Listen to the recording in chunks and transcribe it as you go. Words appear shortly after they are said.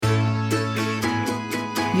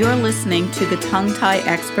You're listening to the Tongue Tie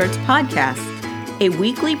Experts podcast, a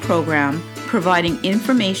weekly program providing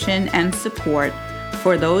information and support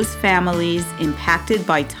for those families impacted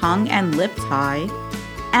by tongue and lip tie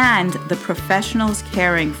and the professionals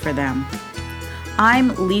caring for them.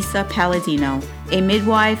 I'm Lisa Palladino, a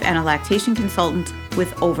midwife and a lactation consultant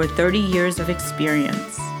with over 30 years of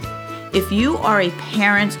experience. If you are a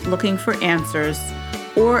parent looking for answers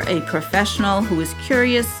or a professional who is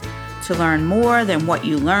curious to learn more than what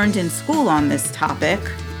you learned in school on this topic,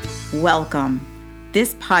 welcome.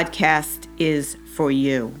 This podcast is for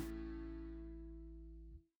you.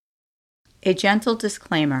 A gentle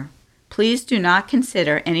disclaimer. Please do not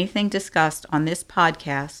consider anything discussed on this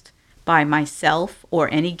podcast by myself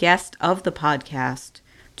or any guest of the podcast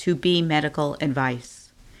to be medical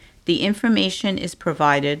advice. The information is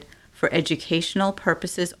provided for educational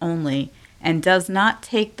purposes only and does not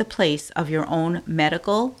take the place of your own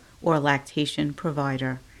medical or lactation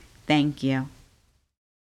provider. Thank you.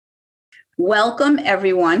 Welcome,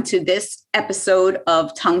 everyone, to this episode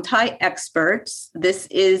of Tongue Tie Experts. This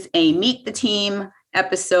is a Meet the Team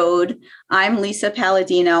episode. I'm Lisa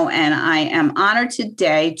Palladino, and I am honored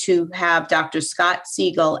today to have Dr. Scott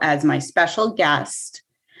Siegel as my special guest.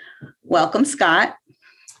 Welcome, Scott.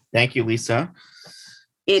 Thank you, Lisa.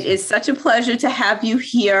 It is such a pleasure to have you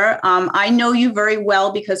here. I know you very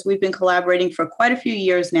well because we've been collaborating for quite a few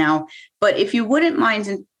years now, but if you wouldn't mind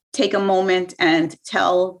and take a moment and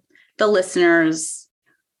tell the listeners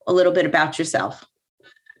a little bit about yourself.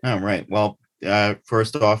 All right. Well,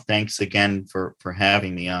 first off, thanks again for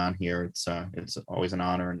having me on here. It's always an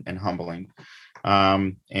honor and humbling.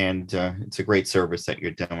 And it's a great service that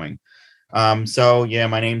you're doing.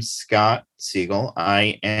 My name's Scott Siegel.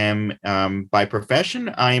 I am, by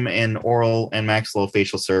profession, I'm an oral and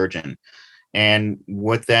maxillofacial surgeon. And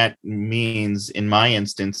what that means in my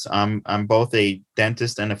instance, I'm both a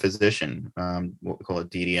dentist and a physician, what we call a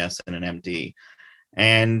DDS and an MD.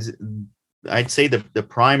 And I'd say the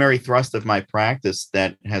primary thrust of my practice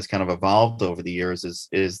that has kind of evolved over the years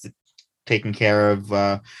is taking care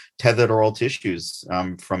of tethered oral tissues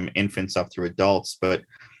from infants up through adults. But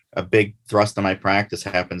a big thrust of my practice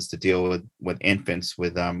happens to deal with infants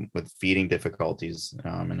with feeding difficulties,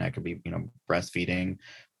 and that could be breastfeeding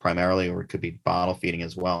primarily, or it could be bottle feeding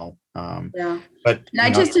as well. But can I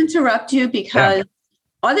just interrupt you because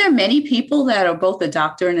are there many people that are both a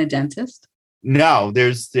doctor and a dentist? No,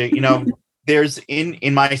 there's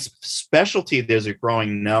in my specialty, there's a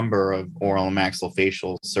growing number of oral and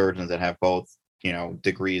maxillofacial surgeons that have both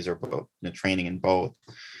degrees or both training in both.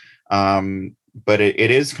 But it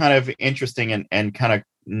is kind of interesting and kind of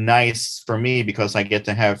nice for me because I get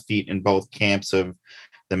to have feet in both camps of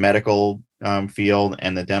the medical field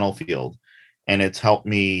and the dental field. And it's helped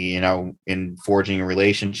me, in forging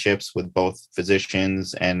relationships with both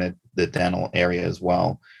physicians and the dental area as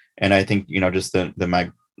well. And I think, just my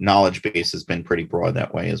knowledge base has been pretty broad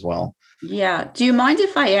that way as well. Yeah. Do you mind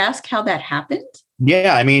if I ask how that happened?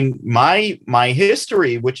 Yeah, I mean, my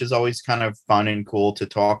history, which is always kind of fun and cool to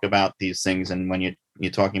talk about these things, and when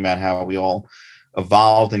you're talking about how we all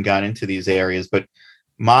evolved and got into these areas, but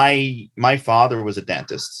my father was a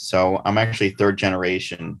dentist, so I'm actually third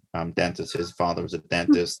generation dentist. His father was a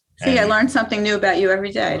dentist. See, I learned something new about you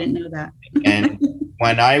every day. I didn't know that. And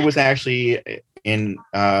when I was actually in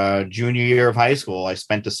junior year of high school, I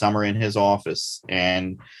spent a summer in his office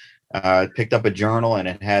and picked up a journal, and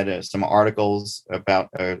it had some articles about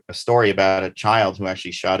a story about a child who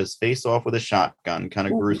actually shot his face off with a shotgun, kind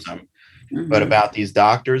of gruesome, but about these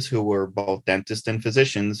doctors who were both dentists and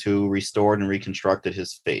physicians who restored and reconstructed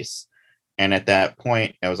his face. And at that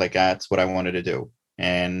point, I was like, that's what I wanted to do.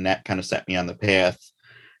 And that kind of set me on the path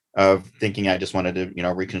of thinking I just wanted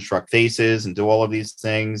to, reconstruct faces and do all of these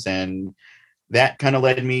things. And that kind of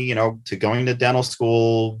led me, to going to dental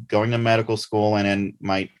school, going to medical school, and then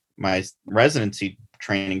my residency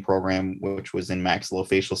training program, which was in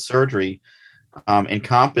maxillofacial surgery,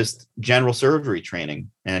 encompassed general surgery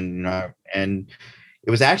training. And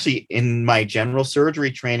it was actually in my general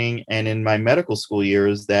surgery training and in my medical school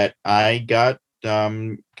years that I got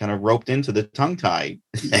kind of roped into the tongue tie.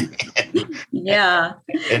 Yeah.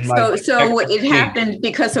 So it happened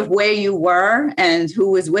because of where you were and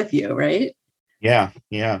who was with you, right? Yeah.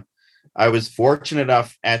 I was fortunate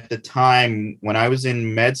enough at the time when I was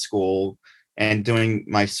in med school and doing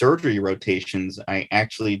my surgery rotations, I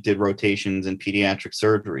actually did rotations in pediatric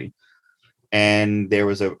surgery. And there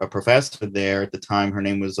was a professor there at the time. Her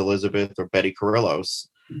name was Elizabeth or Betty Carrillos.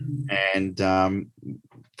 And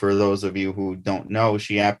for those of you who don't know,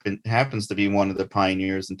 she happens to be one of the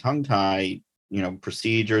pioneers in tongue tie,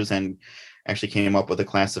 procedures and actually came up with a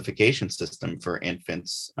classification system for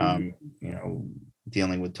infants,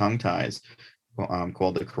 dealing with tongue ties,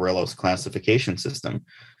 called the Carrillo's classification system.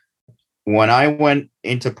 When I went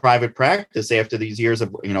into private practice after these years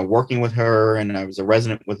of, working with her, and I was a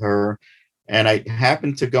resident with her, and I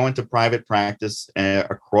happened to go into private practice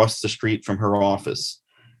across the street from her office,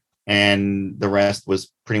 and the rest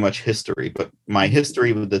was pretty much history. But my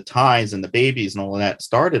history with the ties and the babies and all of that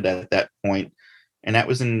started at that point, and that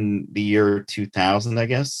was in the year 2000, I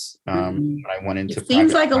guess. When I went into it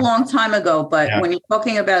seems like practice. a long time ago, but when you're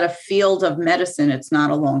talking about a field of medicine, it's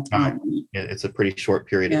not a long time. It's a pretty short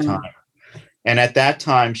period of time. And at that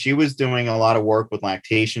time, she was doing a lot of work with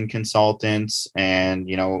lactation consultants and,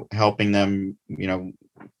 helping them,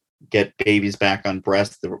 get babies back on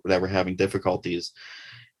breast that were having difficulties.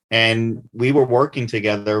 And we were working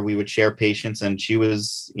together. We would share patients, and she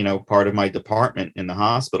was, part of my department in the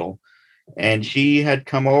hospital. And she had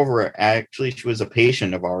come over. Actually, she was a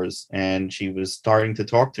patient of ours, and she was starting to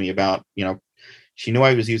talk to me about, she knew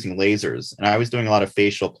I was using lasers, and I was doing a lot of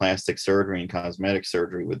facial plastic surgery and cosmetic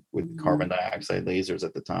surgery with carbon dioxide lasers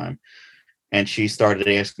at the time. And she started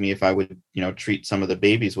asking me if I would, treat some of the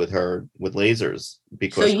babies with her with lasers.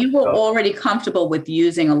 Because so you were already comfortable with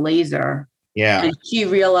using a laser. Yeah. And she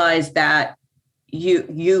realized that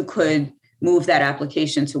you could move that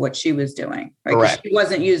application to what she was doing, right? Correct. She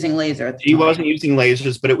wasn't using laser. She wasn't using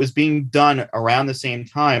lasers, but it was being done around the same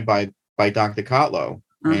time by Dr. Kotlow,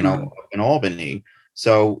 in Albany.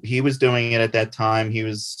 So he was doing it at that time. She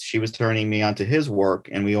was turning me onto his work,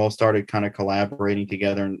 and we all started kind of collaborating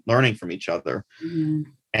together and learning from each other. Mm-hmm.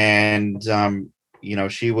 And,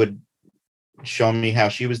 she would show me how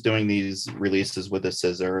she was doing these releases with a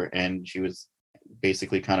scissor, and she was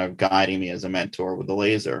basically kind of guiding me as a mentor with the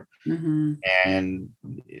laser. Mm-hmm. And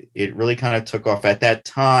it really kind of took off. At that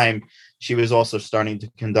time, she was also starting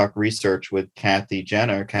to conduct research with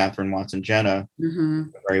Catherine Watson Jenna,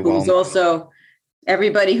 very well. Who's also,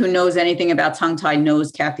 everybody who knows anything about tongue tie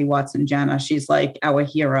knows Kathy Watson Jenna. She's like our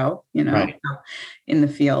hero, right, in the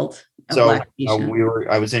field. So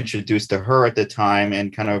I was introduced to her at the time,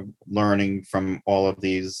 and kind of learning from all of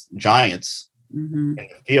these giants in the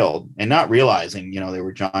field, and not realizing, they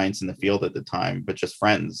were giants in the field at the time, but just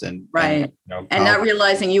friends. And not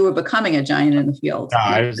realizing you were becoming a giant in the field.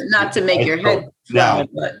 Not to make your head swell,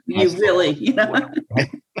 but you really,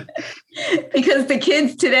 because the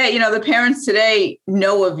kids today, the parents today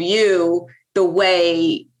know of you the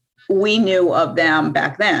way we knew of them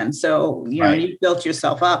back then. So, you built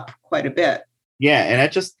yourself up quite a bit. Yeah. And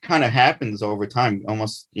it just kind of happens over time.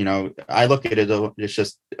 Almost, I look at it, it's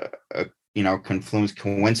just confluence,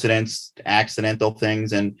 coincidence, accidental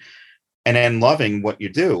things, and then loving what you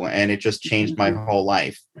do. And it just changed my whole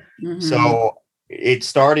life. Mm-hmm. So it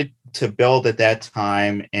started to build at that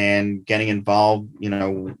time, and getting involved,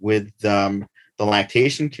 with the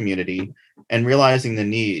lactation community, and realizing the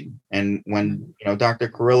need. And when, Dr.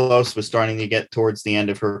 Carrillos was starting to get towards the end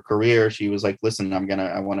of her career, she was like, listen,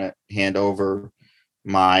 I want to hand over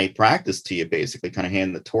my practice to you, basically kind of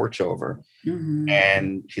hand the torch over. Mm-hmm.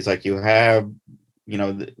 And she's like, you have,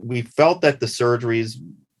 we felt that the surgeries,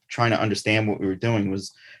 trying to understand what we were doing,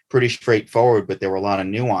 was pretty straightforward, but there were a lot of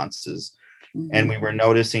nuances. Mm-hmm. And we were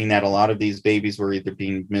noticing that a lot of these babies were either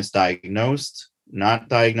being misdiagnosed, not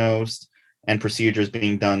diagnosed, and procedures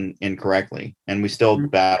being done incorrectly. And we still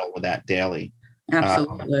battle with that daily.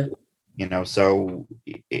 Absolutely. So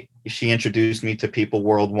she introduced me to people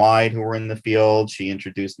worldwide who were in the field. She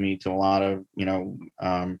introduced me to a lot of,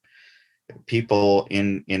 people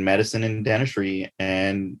in medicine and dentistry,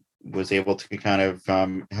 and was able to kind of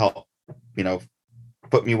help,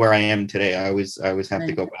 put me where I am today. I always have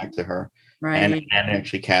to go back to her. Right. And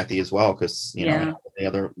actually Kathy as well, because, the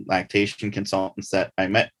other lactation consultants that I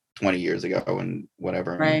met 20 years ago and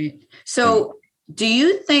whatever. Right. So do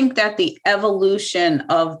you think that the evolution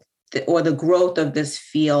of the growth of this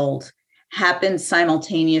field happened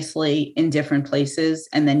simultaneously in different places,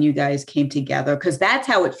 and then you guys came together? Because that's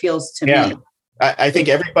how it feels to me. I think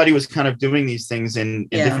everybody was kind of doing these things in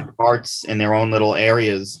different parts in their own little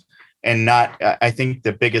areas. And I think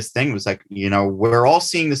the biggest thing was like, we're all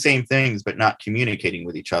seeing the same things, but not communicating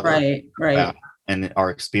with each other. Right. And our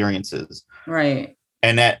experiences. Right.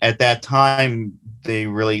 And at that time, they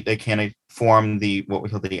kind of formed what we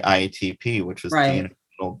call the IATP, which was the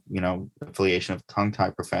affiliation of tongue tie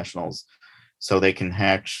professionals, so they can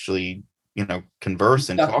actually, converse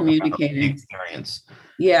and talk about the experience.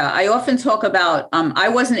 Yeah. I often talk about, I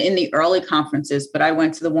wasn't in the early conferences, but I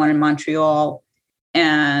went to the one in Montreal,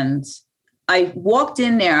 and I walked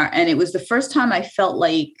in there, and it was the first time I felt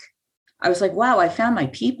like, I was like, wow, I found my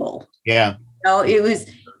people. Yeah. It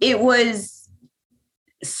was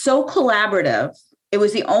so collaborative. It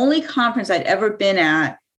was the only conference I'd ever been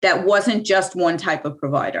at that wasn't just one type of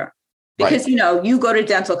provider. Because, Right. you go to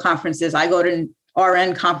dental conferences, I go to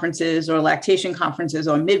RN conferences or lactation conferences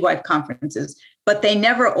or midwife conferences, but they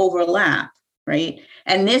never overlap, right?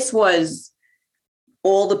 And this was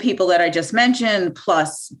all the people that I just mentioned,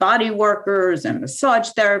 plus body workers and massage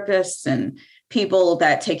therapists and people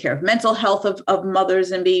that take care of mental health of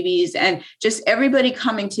mothers and babies, and just everybody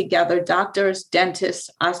coming together, doctors, dentists,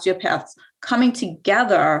 osteopaths, coming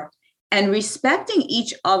together and respecting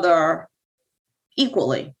each other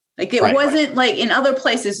equally. Like it wasn't like in other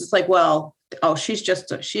places, it's like, well, oh, she's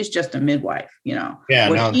just a midwife, Yeah,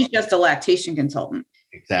 or no, she's just a lactation consultant.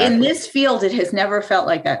 In exactly. this field, it has never felt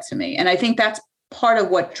like that to me. And I think that's part of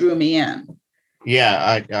what drew me in.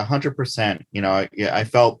 Yeah, 100%. I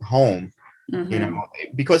felt home. Mm-hmm.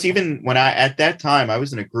 Because even when at that time, I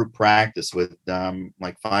was in a group practice with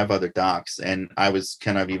like 5 other docs, and I was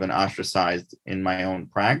kind of even ostracized in my own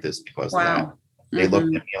practice because of that. Wow. They looked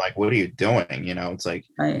Mm-hmm. at me like, "What are you doing?" It's like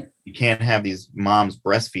Right. you can't have these moms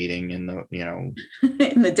breastfeeding in the,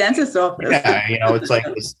 In the dentist's office. yeah, it's like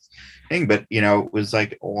this thing. But it was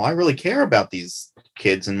like, well, I really care about these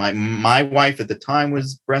kids, and my wife at the time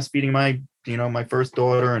was breastfeeding my first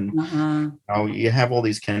daughter, and Uh-huh. you have all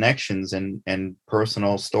these connections and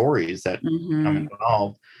personal stories that become Mm-hmm.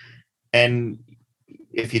 involved. And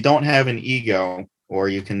if you don't have an ego, or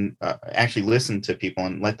you can actually listen to people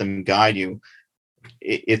and let them guide you,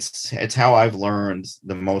 it's how I've learned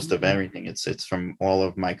the most of everything. It's from all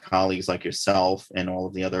of my colleagues like yourself and all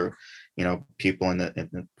of the other people in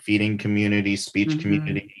the feeding community, speech Mm-hmm.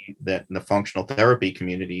 community, that the functional therapy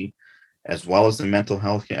community, as well as the mental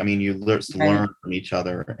health. I mean, you Right. learn from each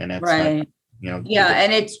other, and that's Right. the Yeah,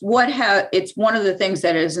 and it's one of the things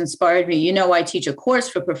that has inspired me. I teach a course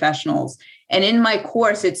for professionals, and in my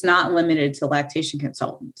course, it's not limited to lactation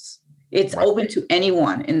consultants. It's right, open to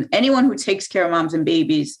anyone and anyone who takes care of moms and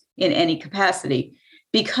babies in any capacity,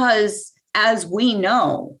 because as we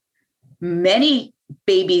know, many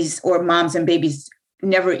babies or moms and babies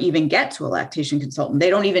never even get to a lactation consultant. They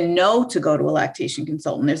don't even know to go to a lactation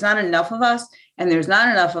consultant. There's not enough of us, and there's not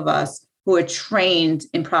enough of us who are trained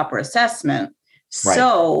in proper assessment. right.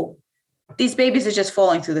 So these babies are just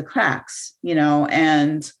falling through the cracks,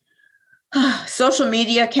 and social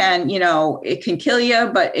media can, it can kill you,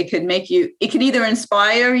 but it can either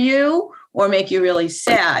inspire you or make you really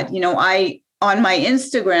sad. On my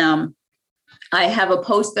Instagram, I have a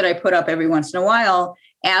post that I put up every once in a while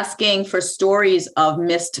asking for stories of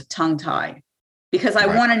missed tongue tie, because I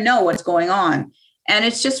want to know what's going on. And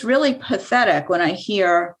it's just really pathetic when I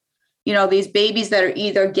hear, these babies that are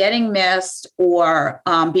either getting missed or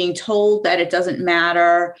being told that it doesn't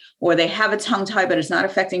matter, or they have a tongue tie, but it's not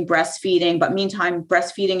affecting breastfeeding. But meantime,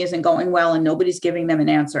 breastfeeding isn't going well and nobody's giving them an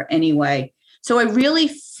answer anyway. So I really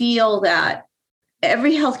feel that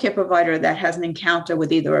every healthcare provider that has an encounter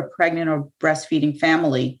with either a pregnant or breastfeeding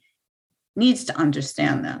family needs to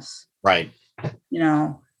understand this. Right.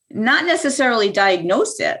 Not necessarily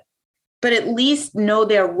diagnose it, but at least know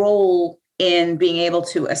their role in being able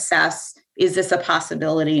to assess, is this a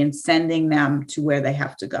possibility, and sending them to where they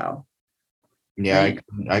have to go. Yeah, Right?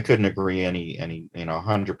 I couldn't agree any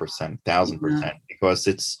 100%, 1,000%, because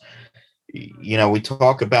it's, we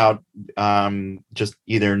talk about just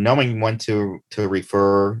either knowing when to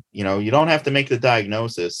refer. You don't have to make the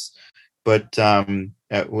diagnosis, but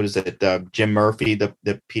what is it? Jim Murphy, the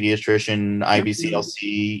pediatrician,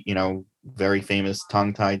 IBCLC, very famous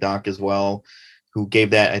tongue tie doc as well, who gave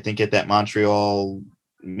that, I think, at that Montreal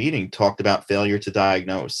meeting, talked about failure to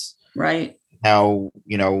diagnose. Right. How,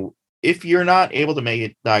 if you're not able to make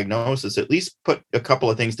a diagnosis, at least put a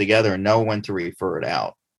couple of things together and know when to refer it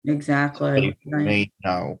out. Exactly. May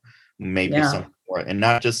know maybe Yeah. something for it, and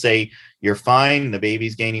not just say you're fine, the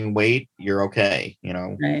baby's gaining weight, you're okay.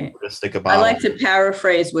 Right. Just stick a I bottle. like to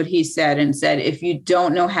paraphrase what he said and said, if you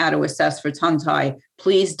don't know how to assess for tongue tie,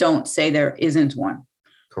 please don't say there isn't one.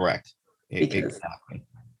 Correct. Because, exactly.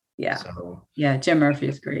 Yeah. So, yeah, Jim Murphy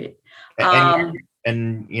is great.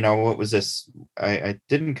 And what was this? I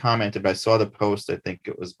didn't comment, but I saw the post. I think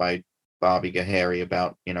it was by Bobby Gahary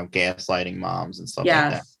about gaslighting moms and stuff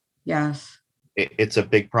like that. Yes. It's a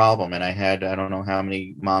big problem, and I don't know how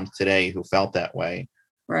many moms today who felt that way.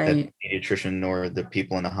 Right. That the pediatrician or the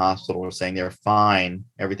people in the hospital were saying they're fine,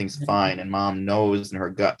 everything's fine, and mom knows in her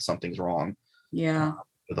gut something's wrong. Yeah.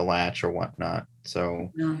 With a latch or whatnot. So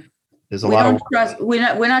yeah. There's a lot of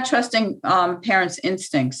we're not trusting parents'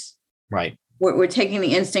 instincts. Right. We're taking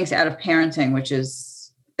the instincts out of parenting, which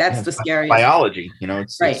is the scariest. Biology,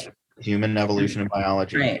 it's right. It's human evolution and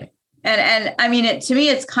biology. Right. And I mean, to me,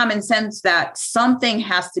 it's common sense that something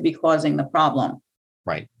has to be causing the problem.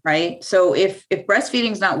 Right. Right. So if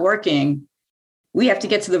breastfeeding is not working, we have to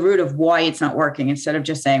get to the root of why it's not working instead of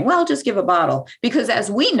just saying, well, just give a bottle. Because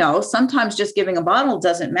as we know, sometimes just giving a bottle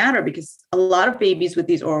doesn't matter because a lot of babies with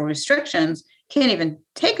these oral restrictions can't even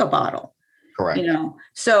take a bottle. Correct.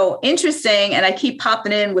 So interesting. And I keep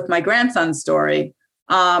popping in with my grandson's story.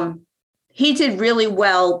 He did really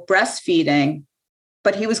well breastfeeding,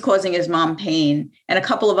 but he was causing his mom pain and a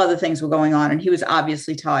couple of other things were going on. And he was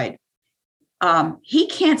obviously tied. He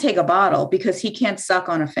can't take a bottle because he can't suck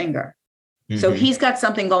on a finger. So he's got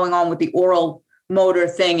something going on with the oral motor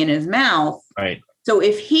thing in his mouth. Right. So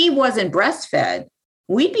if he wasn't breastfed,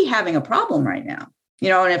 we'd be having a problem right now.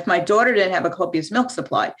 And if my daughter didn't have a copious milk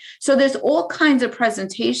supply. So there's all kinds of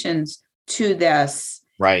presentations to this.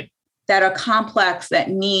 Right. That are complex, that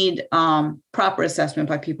need proper assessment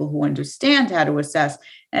by people who understand how to assess,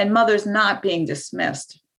 and mothers not being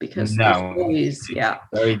dismissed because always,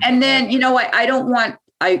 And then,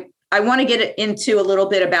 I want to get into a little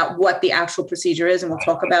bit about what the actual procedure is, and we'll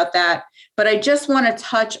talk about that. But I just want to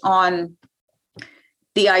touch on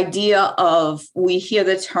the idea of, we hear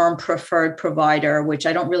the term preferred provider, which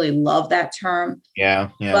I don't really love that term.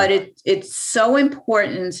 Yeah. But it's so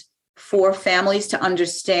important for families to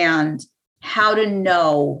understand how to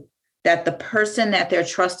know that the person that they're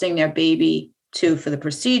trusting their baby to for the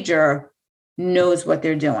procedure knows what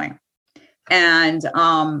they're doing. And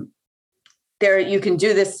you can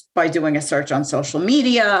do this by doing a search on social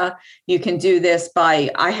media. You can do this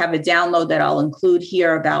I have a download that I'll include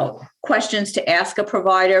here about questions to ask a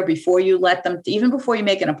provider before you even before you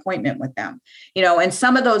make an appointment with them. And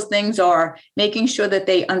some of those things are making sure that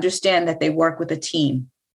they understand that they work with a team.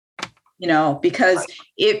 Because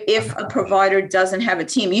if a provider doesn't have a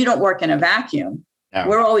team, you don't work in a vacuum. No.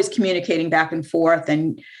 We're always communicating back and forth.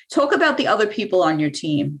 And talk about the other people on your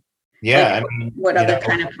team. Yeah. What other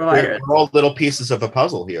kind of providers? We're all little pieces of a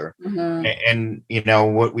puzzle here. Mm-hmm.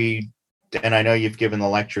 And I know you've given the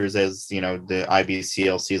lectures as, the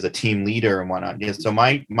IBCLC as a team leader and whatnot. Yeah, so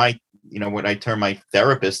my what I term my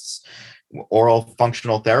therapists, oral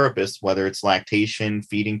functional therapists, whether it's lactation,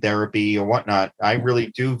 feeding therapy or whatnot, I really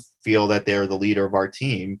do feel that they're the leader of our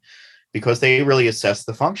team because they really assess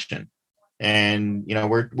the function. And,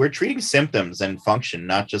 we're treating symptoms and function,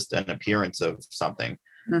 not just an appearance of something.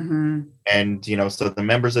 Mm-hmm. And, so the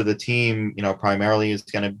members of the team, primarily is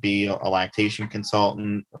going to be a lactation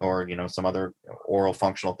consultant or, some other oral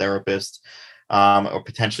functional therapist, or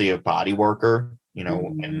potentially a body worker.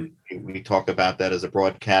 And we talk about that as a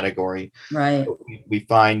broad category. Right. We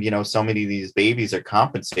find, so many of these babies are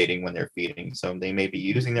compensating when they're feeding. So they may be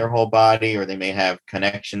using their whole body, or they may have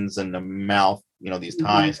connections in the mouth. These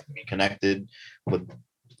ties can be connected with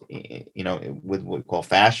what we call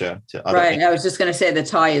fascia to other things. I was just going to say the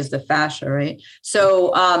tie is the fascia, right? So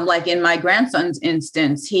like in my grandson's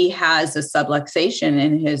instance, he has a subluxation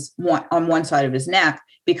on one side of his neck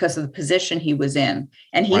because of the position he was in.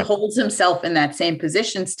 And he holds himself in that same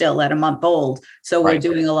position still at a month old. So we're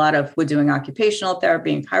doing occupational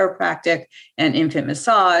therapy and chiropractic and infant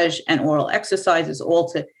massage and oral exercises, all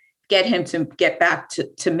to get him to get back to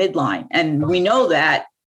midline. And we know that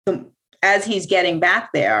as he's getting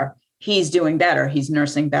back there, he's doing better. He's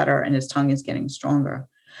nursing better and his tongue is getting stronger.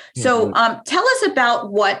 Mm-hmm. So tell us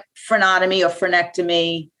about what frenotomy or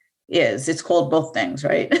frenectomy is. It's called both things,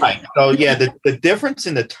 right? Right. So the difference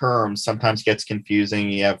in the terms sometimes gets confusing.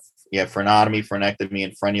 You have frenotomy, frenectomy,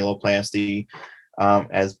 and frenuloplasty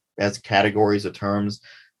as categories of terms.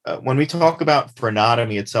 When we talk about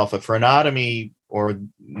frenotomy itself, a frenotomy, or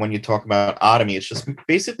when you talk about otomy, it's just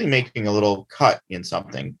basically making a little cut in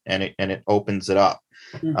something and it opens it up.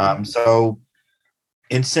 Mm-hmm. So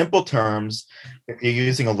in simple terms, if you're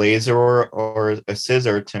using a laser or a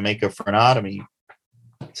scissor to make a frenotomy,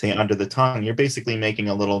 say under the tongue, you're basically making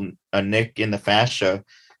a nick in the fascia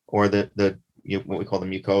or what we call the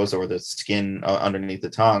mucosa or the skin underneath the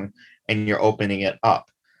tongue, and you're opening it up.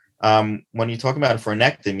 When you talk about a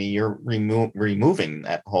frenectomy, you're removing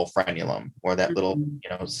that whole frenulum or that little,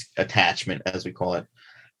 attachment, as we call it.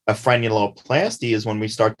 A frenuloplasty is when we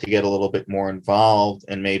start to get a little bit more involved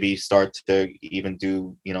and maybe start to even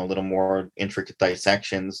do, a little more intricate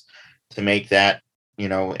dissections to make that,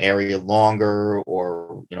 area longer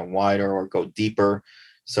or, wider or go deeper.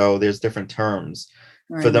 So there's different terms.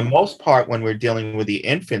 Right. For the most part, when we're dealing with the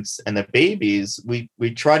infants and the babies, we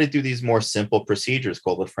try to do these more simple procedures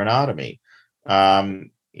called a frenotomy.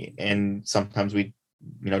 And sometimes we,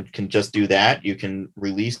 can just do that. You can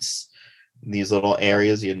release these little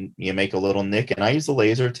areas. You make a little nick, and I use the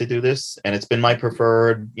laser to do this, and it's been my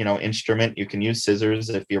preferred, instrument. You can use scissors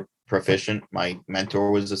if you're proficient. My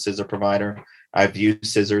mentor was a scissor provider. I've used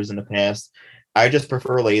scissors in the past. I just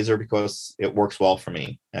prefer laser because it works well for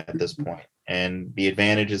me at this point. And the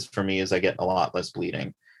advantages for me is I get a lot less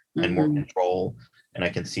bleeding and more control, and I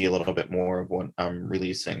can see a little bit more of what I'm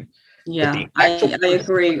releasing. Yeah, I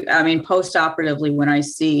agree. I mean, post-operatively, when I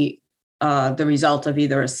see the result of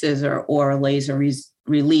either a scissor or a laser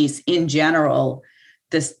release in general,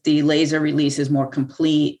 the laser release is more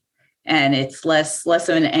complete, and it's less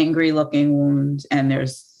of an angry looking wound, and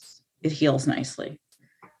it heals nicely.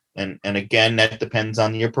 And again, that depends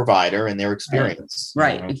on your provider and their experience.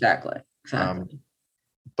 Right. Exactly.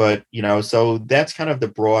 But, so that's kind of the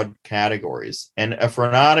broad categories. And a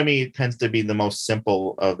phrenotomy tends to be the most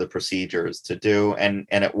simple of the procedures to do. And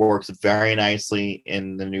it works very nicely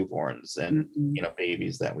in the newborns and,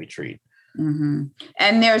 babies that we treat. Mm-hmm.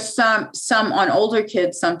 And there's some on older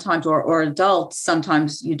kids sometimes, or adults,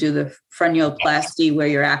 sometimes you do the frenuloplasty where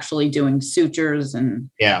you're actually doing sutures and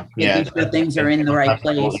making sure things are in the right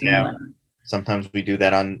place. Yeah. Sometimes we do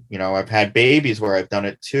that on, I've had babies where I've done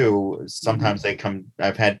it too. Sometimes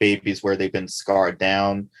I've had babies where they've been scarred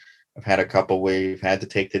down. I've had a couple where you've had to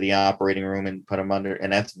take to the operating room and put them under,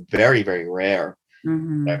 and that's very, very rare.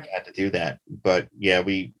 I've had to do that. But yeah,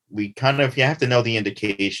 we kind of, you have to know the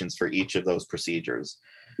indications for each of those procedures.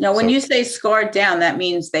 Now, when you say scarred down, that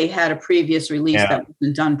means they had a previous release that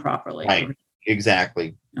wasn't done properly. Right.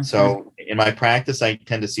 Exactly. Okay. So in my practice, I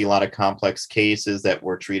tend to see a lot of complex cases that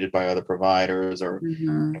were treated by other providers or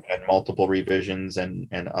had multiple revisions and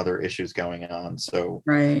other issues going on. So,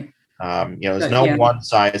 there's no one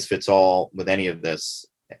size fits all with any of this.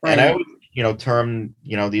 Right. And I would, term,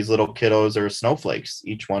 these little kiddos are snowflakes.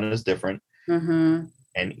 Each one is different. And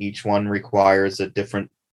each one requires a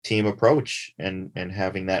different team approach and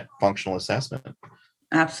having that functional assessment.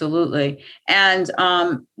 Absolutely. And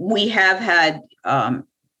we have had,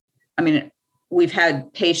 we've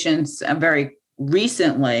had patients very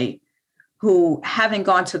recently who haven't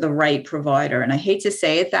gone to the right provider. And I hate to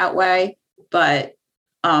say it that way, but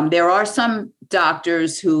there are some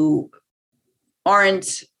doctors who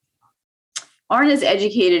aren't as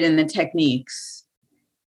educated in the techniques.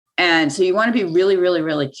 And so you want to be really, really,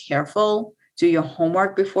 really careful. Do your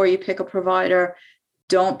homework before you pick a provider.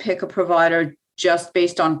 Don't pick a provider just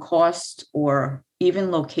based on cost or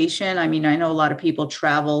even location. I mean, I know a lot of people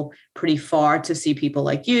travel pretty far to see people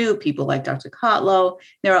like you, people like Dr. Kotlow.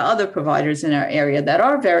 There are other providers in our area that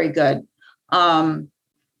are very good.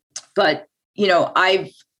 But,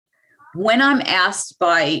 when I'm asked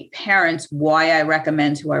by parents why I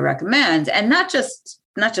recommend who I recommend, and not just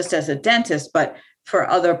as a dentist, but for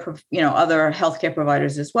other healthcare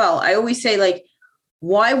providers as well, I always say, like,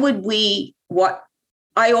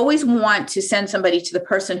 I always want to send somebody to the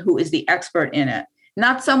person who is the expert in it,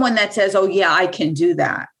 not someone that says, oh, yeah, I can do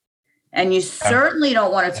that. And you certainly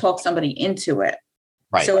don't want to talk somebody into it.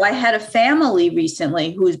 Right. So I had a family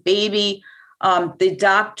recently whose baby, the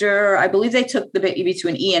doctor, I believe they took the baby to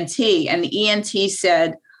an ENT, and the ENT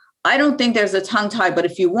said, I don't think there's a tongue tie, but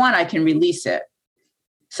if you want, I can release it.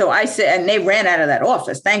 So I said, and they ran out of that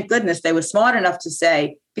office. Thank goodness they were smart enough to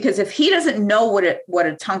say, because if he doesn't know what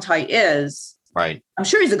a tongue tie is, right. I'm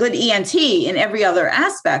sure he's a good ENT in every other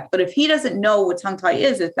aspect, but if he doesn't know what tongue tie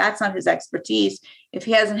is, if that's not his expertise, if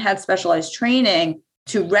he hasn't had specialized training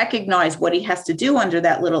to recognize what he has to do under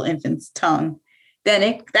that little infant's tongue,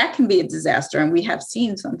 then that can be a disaster. And we have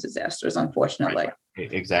seen some disasters, unfortunately.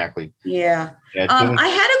 Right. Exactly. Yeah. I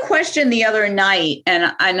had a question the other night,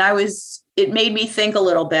 and it made me think a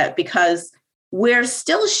little bit, because we're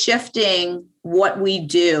still shifting what we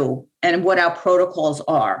do and what our protocols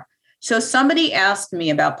are. So somebody asked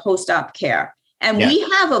me about post-op care, and we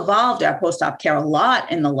have evolved our post-op care a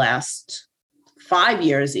lot in the last 5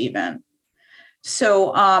 years even. So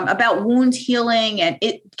about wound healing, and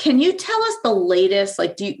can you tell us the latest,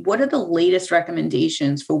 what are the latest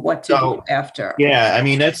recommendations for what to do after? Yeah, I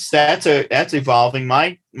mean, that's evolving.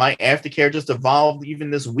 My aftercare just evolved even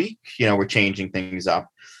this week. We're changing things up.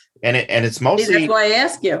 And it's mostly, that's why I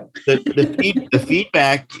ask you. the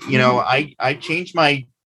feedback, I changed my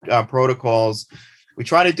protocols. We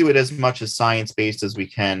try to do it as much as science-based as we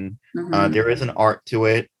can. There is an art to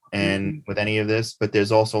it, and with any of this, but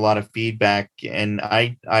there's also a lot of feedback, and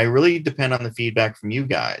I really depend on the feedback from you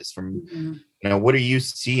guys, from what are you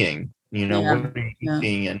seeing, what are you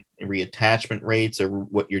seeing in reattachment rates or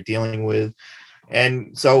what you're dealing with.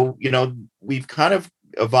 And so we've kind of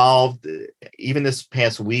evolved even this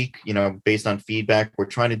past week, based on feedback. We're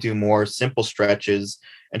trying to do more simple stretches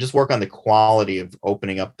and just work on the quality of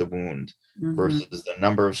opening up the wound versus the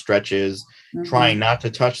number of stretches, trying not to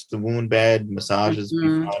touch the wound bed, massages,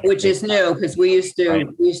 which is new because we used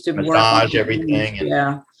to massage work everything.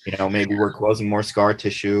 And, maybe we're closing more scar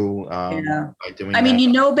tissue by doing I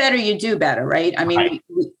mean, that. better, you do better, right? I mean,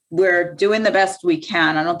 we're doing the best we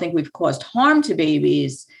can. I don't think we've caused harm to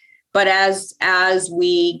babies, but as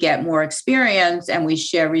we get more experience and we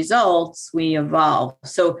share results, we evolve.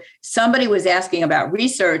 So somebody was asking about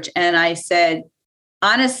research, and I said,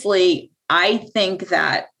 honestly, I think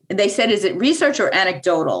that they said, is it research or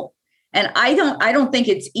anecdotal? And I don't think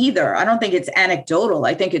it's either. I don't think it's anecdotal.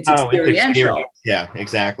 I think it's experiential. Yeah,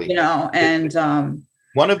 exactly. And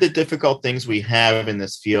one of the difficult things we have in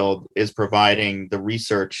this field is providing the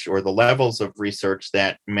research or the levels of research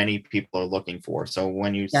that many people are looking for. So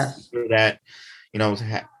when you see that,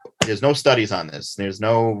 there's no studies on this, there's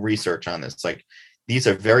no research on this. Like, these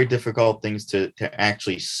are very difficult things to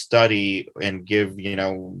actually study and give,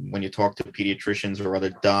 when you talk to pediatricians or other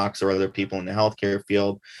docs or other people in the healthcare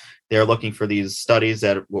field, they're looking for these studies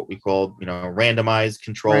that are what we call, randomized,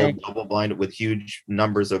 controlled, double-blinded with huge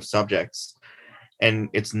numbers of subjects. And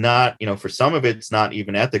it's not, for some of it, it's not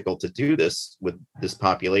even ethical to do this with this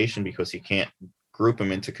population because you can't group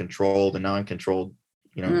them into controlled and non-controlled.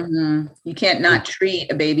 You can't not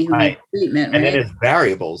treat a baby who needs treatment. And then there's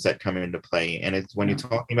variables that come into play. And it's when you're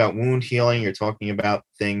talking about wound healing, you're talking about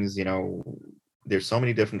things, there's so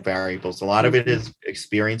many different variables. A lot of it is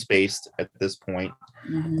experience-based at this point,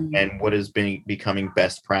 and what has been becoming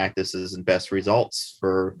best practices and best results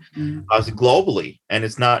for us globally. And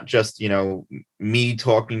it's not just, me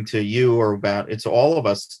talking to you or it's all of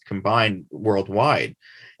us combined worldwide.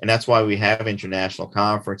 And that's why we have international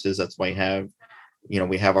conferences. That's why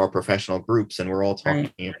we have our professional groups, and we're all talking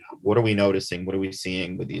about what are we noticing, what are we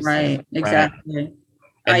seeing with these things. Exactly.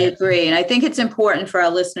 I agree. And I think it's important for our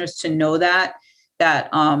listeners to know that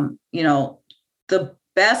the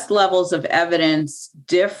best levels of evidence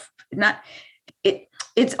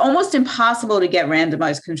it's almost impossible to get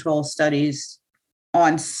randomized control studies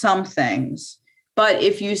on some things. But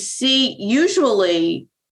if you see, usually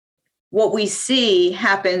what we see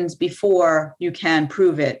happens before you can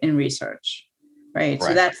prove it in research. Right.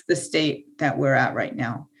 So that's the state that we're at right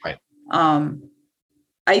now. Right.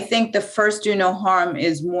 I think the first do no harm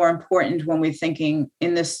is more important when we're thinking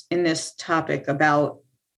in this topic about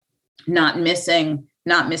not missing,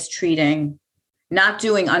 not mistreating, not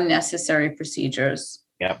doing unnecessary procedures.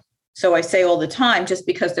 Yeah. So I say all the time, just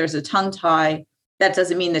because there's a tongue tie, that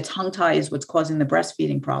doesn't mean the tongue tie is what's causing the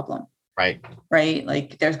breastfeeding problem. Right. Right.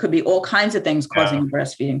 Like there could be all kinds of things causing a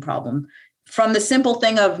breastfeeding problem. From the simple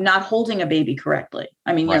thing of not holding a baby correctly.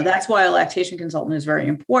 I mean, that's why a lactation consultant is very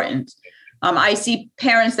important. I see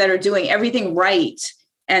parents that are doing everything right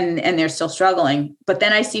and they're still struggling. But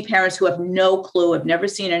then I see parents who have no clue, have never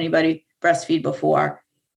seen anybody breastfeed before,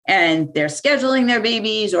 and they're scheduling their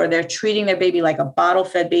babies or they're treating their baby like a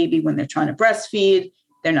bottle-fed baby when they're trying to breastfeed.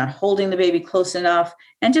 They're not holding the baby close enough,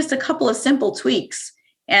 and just a couple of simple tweaks.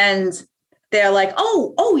 And they're like,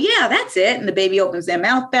 oh yeah, that's it. And the baby opens their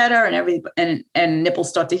mouth better and everything, and nipples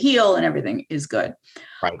start to heal and everything is good.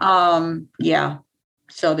 Right. Yeah.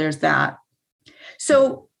 So there's that.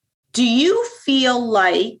 So do you feel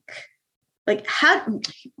like how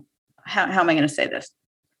am I going to say this?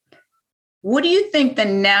 What do you think the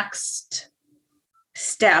next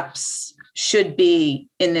steps should be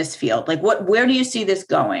in this field? Like where do you see this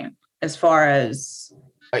going as far as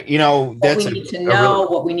that's what we need to know,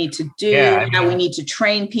 what we need to do, how we need to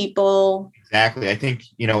train people? Exactly. I think,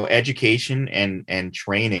 education and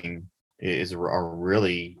training are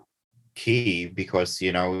really key because,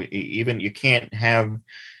 even you can't have,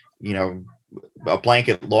 a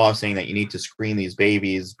blanket law saying that you need to screen these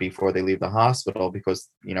babies before they leave the hospital because,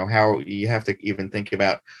 how you have to even think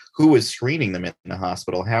about who is screening them in the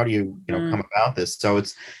hospital. How do you, come about this? So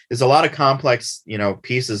there's a lot of complex,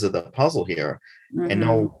 pieces of the puzzle here and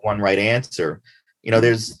no one right answer.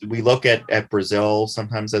 We look at Brazil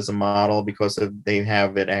sometimes as a model because they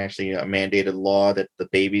have it actually a mandated law that the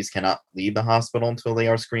babies cannot leave the hospital until they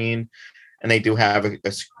are screened. And they do have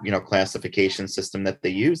a classification system that they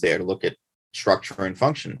use there to look at structure and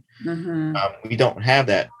function. We don't have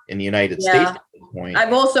that in the United States at this point.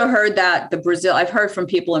 I've also heard that I've heard from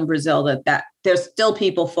people in Brazil that there's still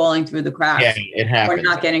people falling through the cracks. Yeah, it happens. Or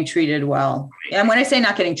not getting treated well. And when I say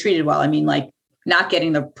not getting treated well, I mean like not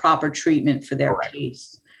getting the proper treatment for their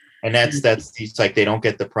case. And it's like they don't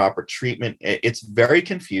get the proper treatment. It's very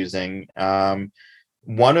confusing.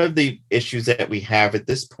 one of the issues that we have at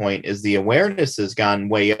this point is the awareness has gone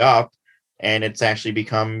way up, and it's actually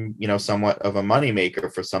become, somewhat of a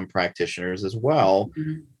moneymaker for some practitioners as well.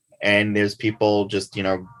 Mhm. And there's people just,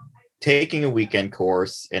 taking a weekend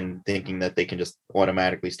course and thinking that they can just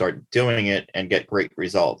automatically start doing it and get great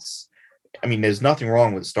results. I mean, there's nothing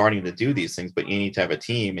wrong with starting to do these things, but you need to have a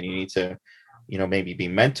team, and you need to, maybe be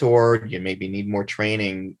mentored. You maybe need more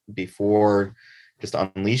training before just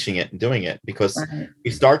unleashing it and doing it, because Right.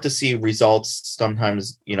 you start to see results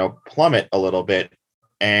sometimes, plummet a little bit.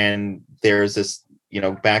 And there's this,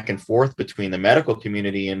 back and forth between the medical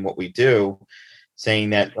community and what we do,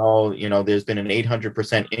 saying that, there's been an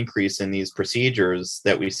 800% increase in these procedures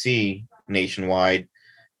that we see nationwide.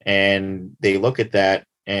 And they look at that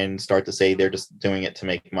and start to say they're just doing it to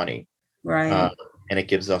make money. Right. And it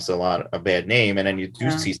gives us a bad name. And then you do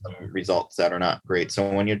Yeah. see some results that are not great. So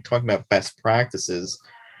when you're talking about best practices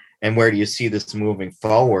and where do you see this moving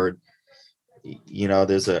forward,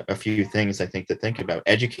 there's a few things I think to think about.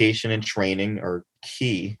 Education and training are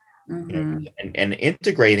key, Mhm. and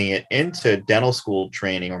integrating it into dental school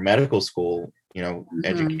training or medical school, Mhm.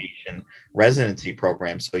 education, residency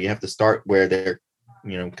programs. So you have to start where they're,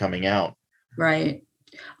 coming out. Right.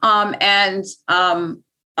 And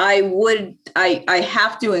I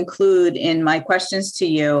have to include in my questions to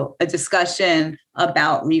you a discussion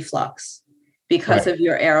about reflux because Right. of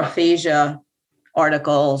your aerophagia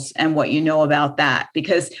articles and what you know about that.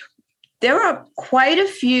 Because there are quite a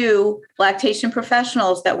few lactation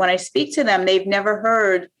professionals that when I speak to them, they've never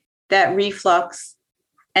heard that reflux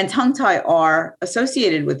and tongue tie are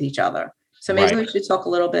associated with each other. So maybe Right. we should talk a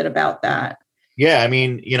little bit about that. Yeah, I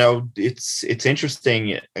mean, it's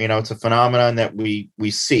interesting. It's a phenomenon that we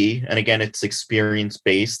see, and again, it's experience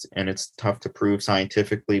based, and it's tough to prove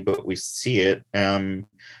scientifically, but we see it.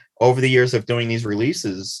 Over the years of doing these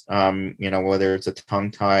releases, whether it's a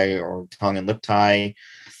tongue tie or tongue and lip tie,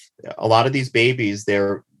 a lot of these babies,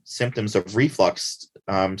 their symptoms of reflux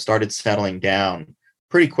started settling down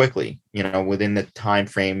pretty quickly. Within the time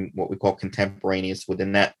frame, what we call contemporaneous,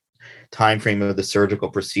 within that time frame of the surgical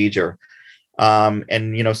procedure.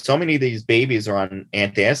 And so many of these babies are on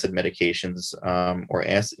antacid medications, or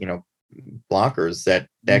acid, blockers that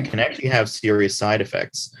can actually have serious side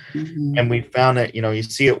effects. Mhm. And we found that, you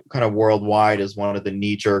see it kind of worldwide as one of the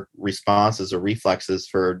knee-jerk responses or reflexes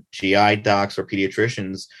for GI docs or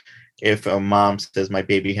pediatricians. If a mom says my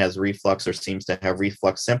baby has reflux or seems to have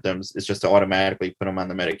reflux symptoms, it's just to automatically put them on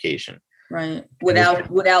the medication. Right.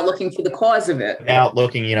 Without looking for the cause of it. Without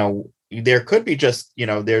looking, there could be just,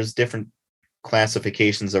 there's different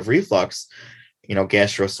classifications of reflux,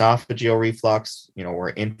 gastroesophageal reflux, or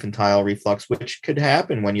infantile reflux, which could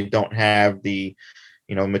happen when you don't have the,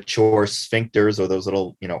 mature sphincters or those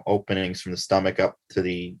little, openings from the stomach up to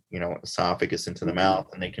the, esophagus into the mouth,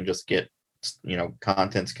 and they can just get,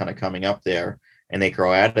 contents kind of coming up there and they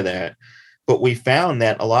grow out of that. But we found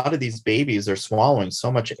that a lot of these babies are swallowing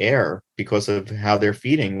so much air because of how they're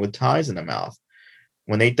feeding with ties in the mouth.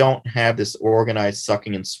 When they don't have this organized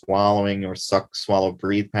sucking and swallowing or suck, swallow,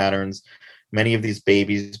 breathe patterns, many of these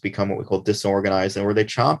babies become what we call disorganized, and where they're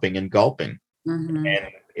chomping and gulping. Mhm. And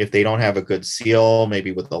if they don't have a good seal,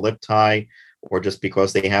 maybe with the lip tie, or just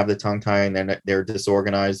because they have the tongue tie and then they're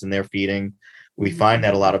disorganized and they're feeding, we find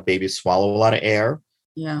that a lot of babies swallow a lot of air.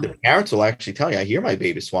 Yeah. The parents will actually tell you, I hear my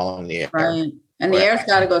baby swallowing the air. Right. And the air's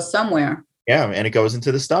got to go somewhere. Yeah, and it goes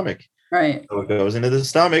into the stomach. Right. So it goes into the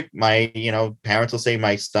stomach. My, parents will say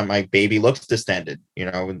my baby looks distended,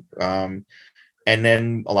 and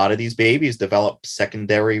then a lot of these babies develop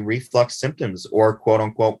secondary reflux symptoms or quote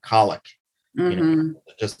unquote colic. Mhm.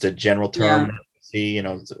 Just a general term. Yeah. See,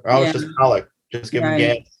 it's Yeah. just colic. Just give them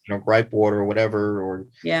gas, Right. gripe water or whatever, or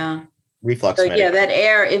Yeah. reflux So medication. that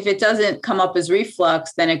air, if it doesn't come up as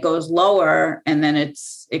reflux, then it goes lower, and then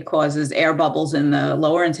it causes air bubbles in the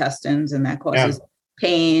lower intestines, and that causes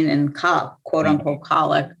pain and quote unquote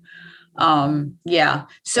colic. Yeah.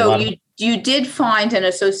 So you did find an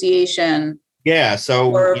association. Yeah.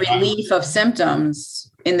 So for relief of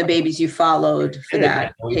symptoms in the babies you followed for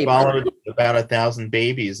that. We paper. followed about 1,000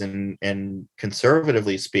 babies, and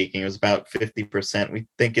conservatively speaking, it was about 50%. We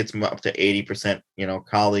think it's up to 80%.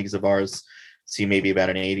 Colleagues of ours see maybe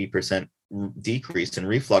about an 80% decrease in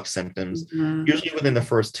reflux symptoms, usually within the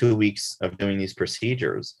first 2 weeks of doing these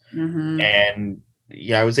procedures. And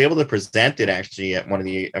I was able to present it actually at one of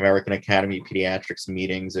the American Academy of Pediatrics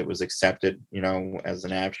meetings. It was accepted, as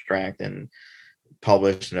an abstract and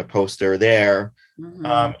published in a poster there. And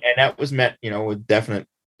that was met, with definite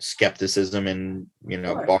skepticism and,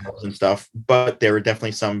 bars and stuff. But there were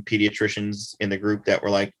definitely some pediatricians in the group that were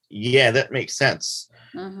like, yeah, that makes sense.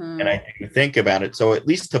 And I do think about it. So at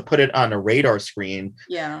least to put it on a radar screen,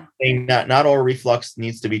 saying not all reflux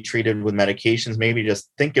needs to be treated with medications. Maybe just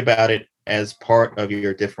think about it as part of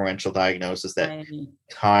your differential diagnosis, that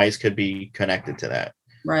ties could be connected to that.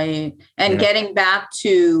 Right. And getting back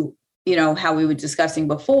to, how we were discussing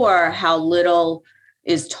before, how little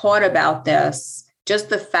is taught about this, just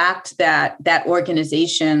the fact that that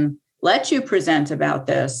organization let you present about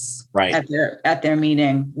this at their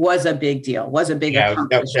meeting was a big deal, was a big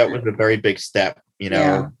accomplishment. That was a very big step,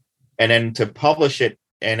 and then to publish it,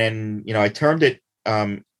 and then, I termed it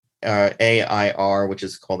AIR, which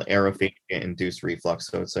is called aerophagia induced reflux.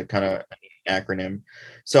 So it's a kind of acronym.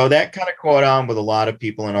 So that kind of caught on with a lot of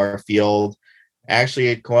people in our field. Actually,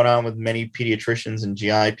 it caught on with many pediatricians and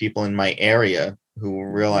GI people in my area who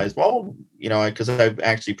realized, well, because I've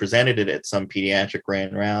actually presented it at some pediatric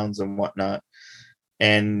grand rounds and whatnot.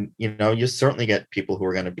 And, you certainly get people who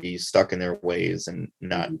are going to be stuck in their ways and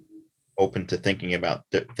not open to thinking about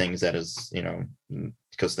things that is,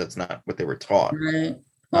 because that's not what they were taught. Right.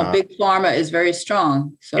 Well, big pharma is very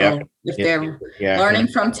strong. So if they're learning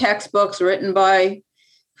from textbooks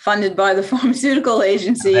funded by the pharmaceutical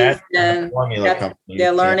agencies, then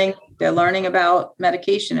they're learning about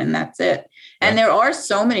medication, and that's it. And there are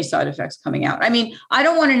so many side effects coming out. I mean, I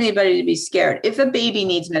don't want anybody to be scared. If a baby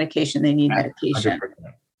needs medication, they need medication.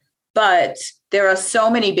 100%. But there are so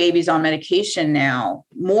many babies on medication now,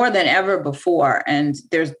 more than ever before. And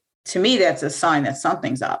to me, that's a sign that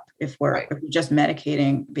something's up if we're just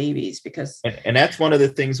medicating babies, because. And that's one of the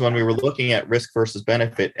things when we were looking at risk versus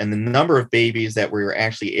benefit and the number of babies that we were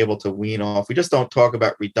actually able to wean off. We just don't talk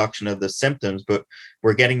about reduction of the symptoms, but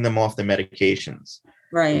we're getting them off the medications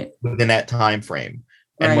within that time frame.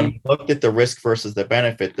 And when we looked at the risk versus the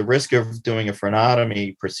benefit, the risk of doing a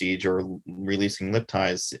frenotomy procedure, releasing lip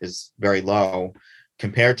ties, is very low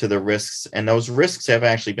compared to the risks. And those risks have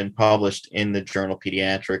actually been published in the journal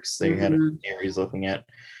Pediatrics. They had a series looking at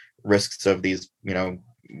risks of these,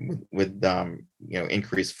 with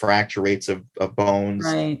increased fracture rates of bones.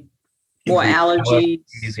 Right. More allergies.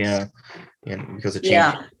 Because of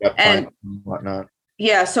changes and whatnot.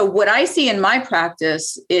 Yeah. So what I see in my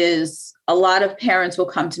practice is a lot of parents will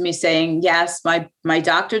come to me saying, yes, my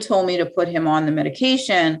doctor told me to put him on the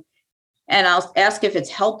medication, and I'll ask if it's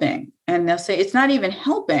helping. And they'll say, it's not even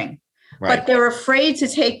helping, but they're afraid to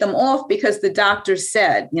take them off because the doctor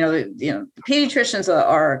said, the pediatricians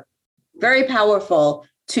are very powerful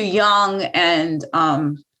to young and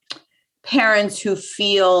parents who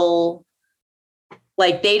feel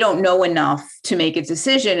like they don't know enough to make a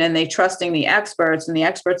decision, and they trusting the experts, and the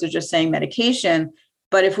experts are just saying medication.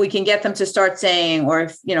 But if we can get them to start saying, or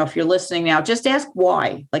if you're listening now, just ask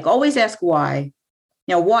why, always ask why.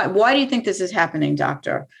 Why do you think this is happening,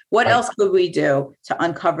 doctor? What else could we do to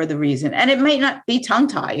uncover the reason? And it might not be tongue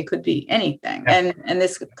tie. It could be anything. And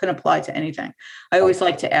this could apply to anything. I always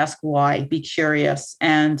like to ask why, be curious,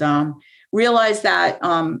 and realize that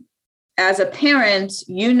as a parent,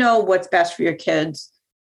 what's best for your kids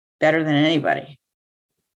better than anybody.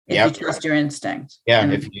 If you trust your instinct. Yeah.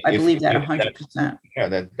 I believe that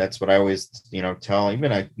 100%. That's what I always, tell,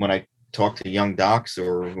 even when I talk to young docs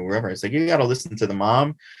or whoever, it's like, you got to listen to the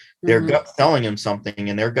mom. Their gut's telling them something,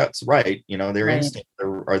 and their gut's right. Their instincts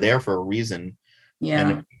are there for a reason. Yeah.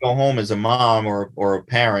 And if you go home as a mom or a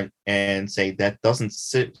parent and say, that doesn't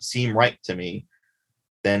seem right to me,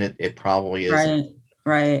 then it probably isn't.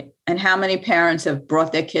 Right. And how many parents have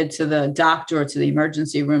brought their kid to the doctor or to the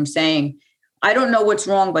emergency room saying, I don't know what's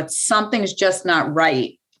wrong, but something's just not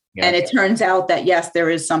right. Yeah. And it turns out that, yes, there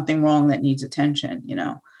is something wrong that needs attention,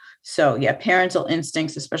 So, parental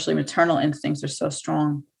instincts, especially maternal instincts, are so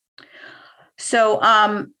strong. So,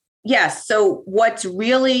 yes. So what's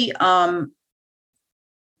really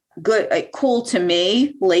cool to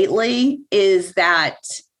me lately is that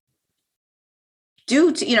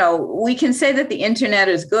we can say that the internet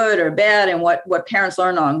is good or bad, and what parents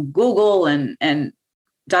learn on Google and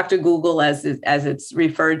Dr. Google, as it's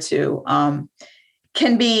referred to,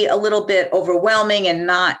 can be a little bit overwhelming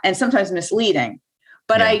and sometimes misleading.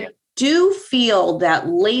 But I do feel that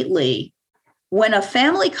lately, when a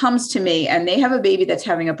family comes to me and they have a baby that's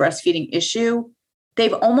having a breastfeeding issue,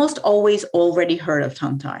 they've almost always already heard of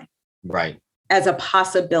tongue tie. Right. As a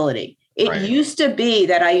possibility. It used to be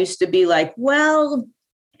that I used to be like, well,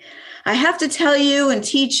 I have to tell you and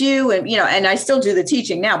teach you, and and I still do the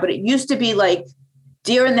teaching now, but it used to be like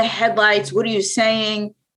deer in the headlights. What are you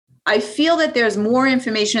saying? I feel that there's more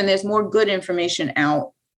information, there's more good information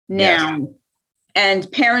out now. Yes.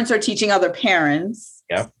 And parents are teaching other parents.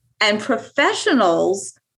 Yep. And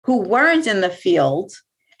professionals who weren't in the field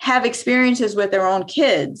have experiences with their own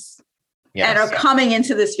kids and are coming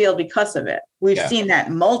into this field because of it. We've seen that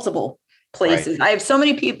in multiple places. Right. I have so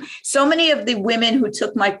many people, so many of the women who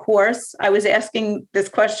took my course, I was asking this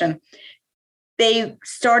question. They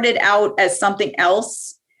started out as something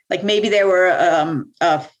else, like maybe they were an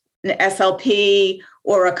SLP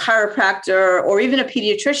or a chiropractor or even a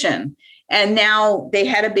pediatrician. And now they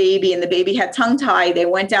had a baby and the baby had tongue tie. They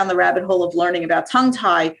went down the rabbit hole of learning about tongue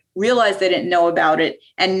tie, realized they didn't know about it.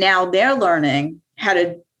 And now they're learning how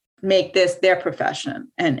to make this their profession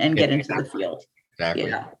and get into the field.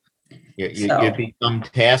 Exactly. You become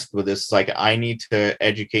tasked with this. Like, I need to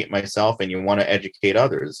educate myself and you want to educate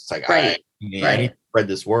others. It's like, I need to spread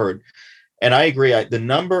this word. And I agree. The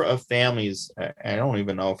number of families, I don't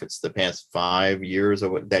even know if it's the past 5 years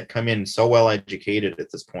or that come in so well educated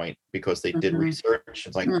at this point because they did research.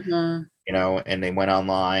 It's like, and they went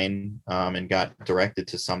online and got directed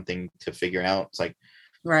to something to figure out. It's like,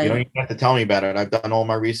 you don't even have to tell me about it. I've done all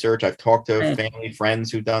my research. I've talked to family,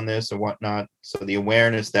 friends who've done this or whatnot. So the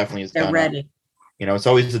awareness definitely is done. Ready. It's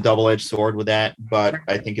always a double-edged sword with that, but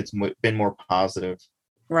I think it's been more positive.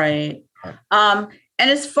 Right. And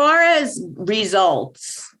as far as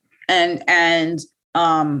results and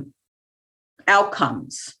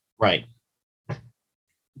outcomes, right?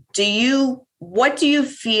 What do you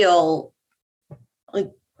feel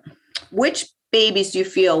like? Which babies do you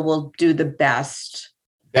feel will do the best?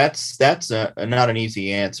 That's not an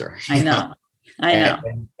easy answer. I know.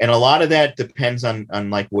 And a lot of that depends on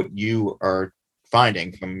like what you are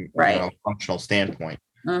finding from a functional standpoint.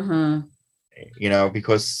 Mm-hmm.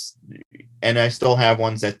 Because, and I still have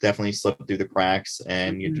ones that definitely slip through the cracks,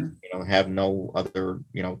 and you have no other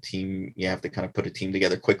team. You have to kind of put a team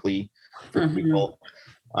together quickly for people.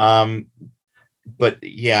 But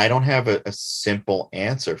I don't have a simple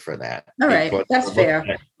answer for that. All right, that's fair.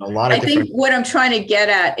 I think what I'm trying to get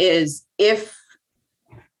at is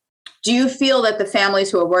do you feel that the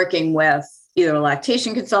families who are working with either a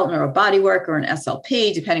lactation consultant or a body worker or an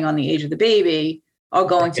SLP, depending on the age of the baby, are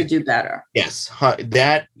going to do better? Yes.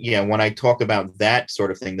 When I talk about that sort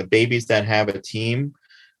of thing, the babies that have a team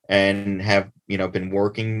and have, been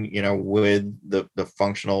working, with the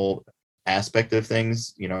functional aspect of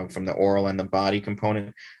things, from the oral and the body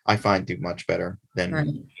component, I find do much better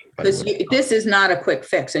than. Because this is not a quick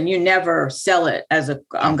fix, and you never sell it as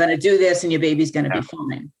I'm going to do this and your baby's going to be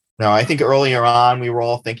fine. No, I think earlier on we were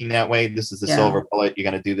all thinking that way. This is the silver bullet. You're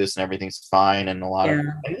going to do this and everything's fine. And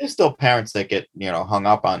and there's still parents that get, hung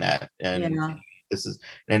up on that. And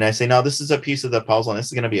and I say, no, this is a piece of the puzzle and this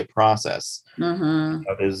is going to be a process.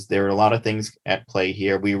 There are a lot of things at play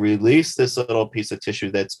here. We release this little piece of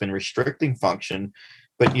tissue that's been restricting function,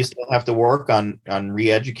 but you still have to work on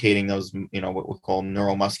re-educating those, what we call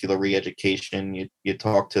neuromuscular re-education. You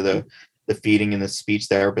talk to the feeding and the speech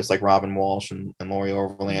therapists like Robin Walsh and Lori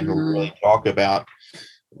Overland who really talk about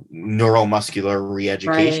neuromuscular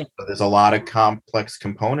re-education. So there's a lot of complex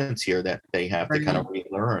components here that they have to kind of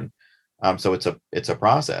relearn. So it's a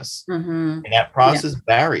process, and that process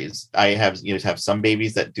varies. I have some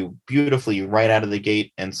babies that do beautifully right out of the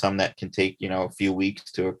gate, and some that can take a few weeks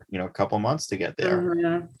to a couple months to get there.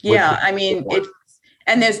 I mean,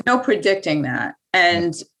 and there's no predicting that,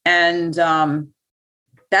 and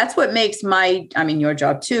that's what makes your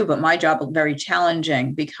job too, but my job very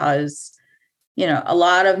challenging because, a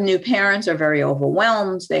lot of new parents are very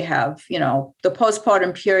overwhelmed. They have, the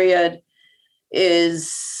postpartum period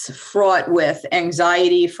is fraught with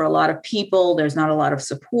anxiety for a lot of people. There's not a lot of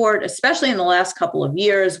support, especially in the last couple of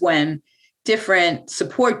years when different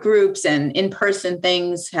support groups and in-person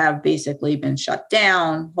things have basically been shut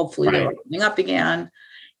down. Hopefully they're opening up again.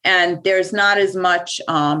 And there's not as much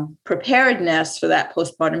preparedness for that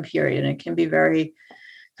postpartum period. And it can be very,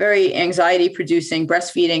 very anxiety producing.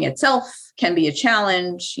 Breastfeeding itself can be a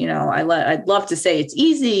challenge. I'd love to say it's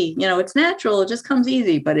easy, it's natural. It just comes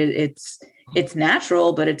easy, but it's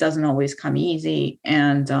natural, but it doesn't always come easy.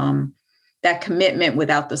 And that commitment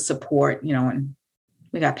without the support, and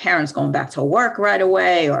we got parents going back to work right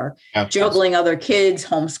away or juggling other kids,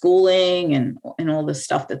 homeschooling and all this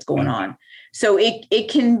stuff that's going on. So it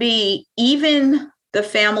can be even the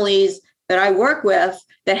families that I work with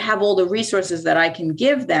that have all the resources that I can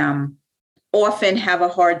give them often have a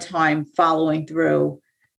hard time following through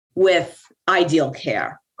with ideal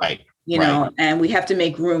care. And we have to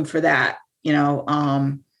make room for that,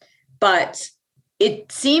 but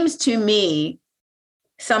it seems to me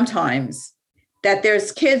sometimes that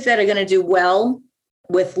there's kids that are going to do well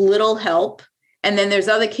with little help. And then there's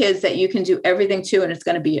other kids that you can do everything to, and it's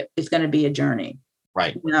going to be a journey.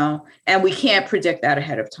 Right. And we can't predict that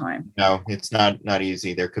ahead of time. No, it's not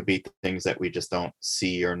easy. There could be things that we just don't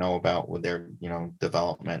see or know about with their,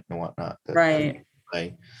 development and whatnot. Right.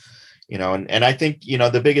 And I think,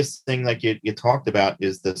 the biggest thing, like you talked about,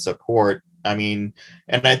 is the support. I mean,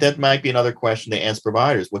 and that might be another question to ask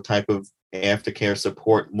providers: what type of aftercare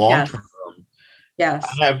support long term? Yes.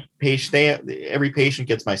 I have every patient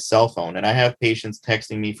gets my cell phone, and I have patients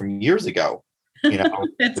texting me from years ago.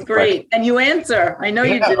 It's great, and you answer. I know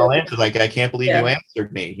you do. I'll answer like, I can't believe you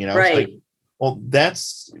answered me. Right. It's like, well,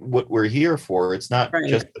 that's what we're here for. It's not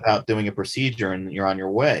just about doing a procedure and you're on your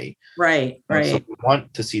way. Right. So we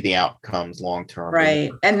want to see the outcomes long term.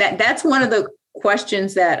 Right, and that's one of the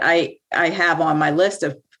questions that I have on my list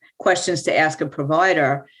of questions to ask a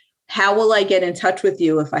provider. How will I get in touch with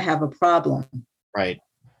you if I have a problem? Right.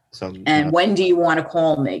 So, and when do you want to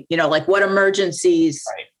call me? Like what emergencies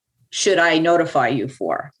should I notify you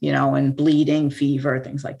for? And bleeding, fever,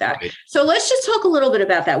 things like that. Right. So let's just talk a little bit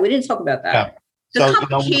about that. We didn't talk about that. Yeah. The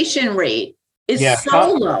complication rate is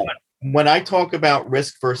so low. When I talk about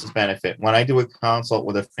risk versus benefit, when I do a consult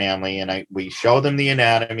with a family and we show them the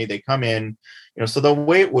anatomy, they come in, so the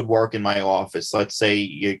way it would work in my office, let's say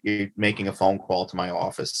you're making a phone call to my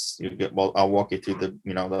office. I'll walk you through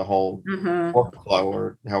the whole workflow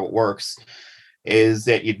or how it works. Is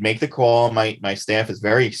that you'd make the call. My staff is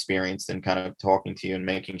very experienced in kind of talking to you and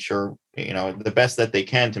making sure, the best that they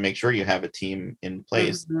can to make sure you have a team in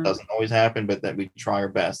place. It doesn't always happen, but that we try our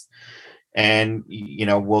best. And,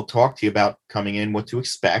 we'll talk to you about coming in, what to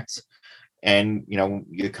expect. And,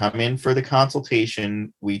 you come in for the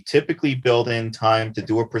consultation. We typically build in time to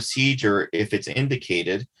do a procedure if it's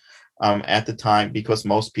indicated at the time, because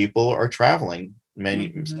most people are traveling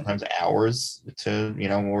sometimes hours to,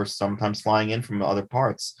 or sometimes flying in from other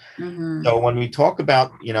parts. So when we talk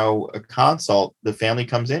about, a consult, the family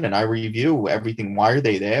comes in and I review everything. Why are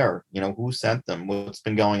they there? Who sent them? What's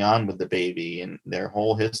been going on with the baby and their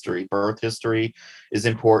whole history? Birth history is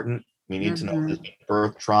important. We need to know the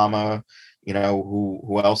birth trauma,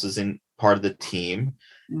 who else is in part of the team,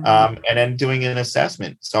 and then doing an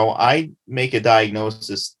assessment. So I make a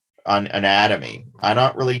diagnosis on anatomy. I'm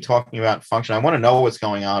not really talking about function. I want to know what's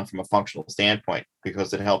going on from a functional standpoint,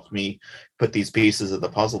 because it helps me put these pieces of the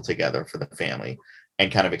puzzle together for the family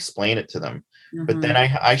and kind of explain it to them. But then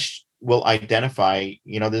I will identify,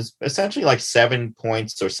 there's essentially like 7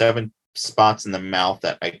 points or 7 spots in the mouth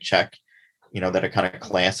that I check, that are kind of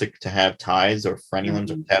classic to have ties or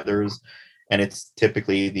frenulums or tethers. And it's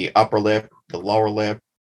typically the upper lip, the lower lip,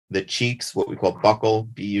 the cheeks, what we call buccal,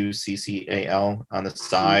 buccal, on the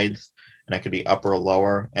sides, and that could be upper or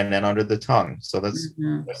lower, and then under the tongue. So that's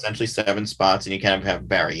essentially 7 spots, and you kind of have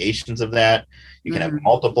variations of that. You can have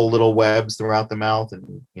multiple little webs throughout the mouth,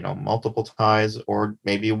 and multiple ties, or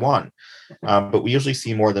maybe one. But we usually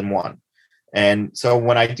see more than one. And so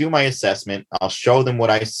when I do my assessment, I'll show them what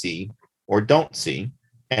I see or don't see,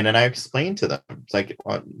 and then I explain to them. It's like,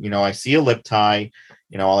 I see a lip tie.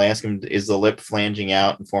 I'll ask them, is the lip flanging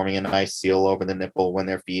out and forming a nice seal over the nipple when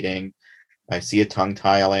they're feeding? I see a tongue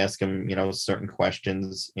tie. I'll ask them, certain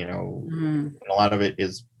questions, and a lot of it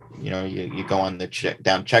is, you go on the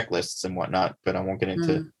checklists and whatnot, but I won't get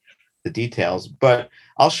into the details. But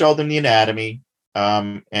I'll show them the anatomy.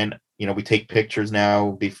 And, we take pictures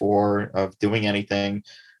now before of doing anything.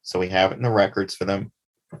 So we have it in the records for them.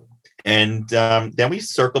 And then we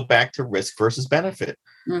circle back to risk versus benefit.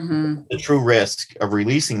 The true risk of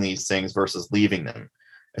releasing these things versus leaving them,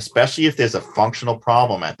 especially if there's a functional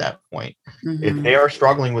problem at that point. If they are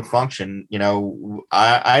struggling with function,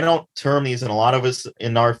 I don't term these, and a lot of us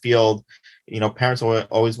in our field, parents are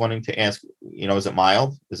always wanting to ask, is it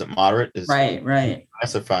mild? Is it moderate? Right.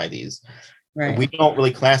 Classify these. Right. We don't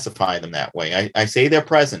really classify them that way. I say they're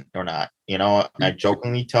present or not. I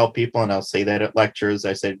jokingly tell people, and I'll say that at lectures,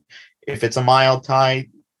 I said, if it's a mild tie,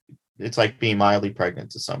 it's like being mildly pregnant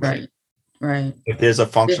to somebody. Right. If there's a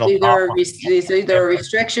functional problem, there's either a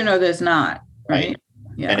restriction or there's not. Right.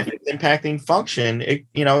 Yeah. And if it's impacting function,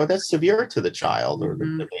 that's severe to the child or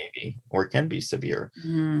the baby, or it can be severe.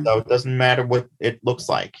 So it doesn't matter what it looks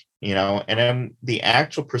like, and then the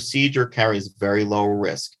actual procedure carries very low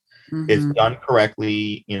risk. If done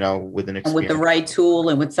correctly, with an experience. And with the right tool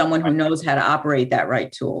and with someone who knows how to operate that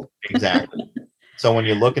right tool. Exactly. So when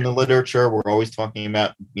you look in the literature, we're always talking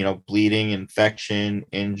about, bleeding, infection,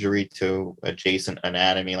 injury to adjacent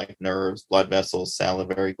anatomy like nerves, blood vessels,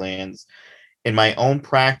 salivary glands. In my own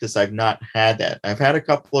practice, I've not had that. I've had a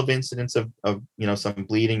couple of incidents of some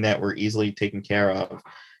bleeding that were easily taken care of,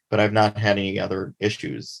 but I've not had any other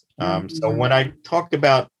issues. So when I talk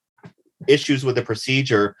about issues with the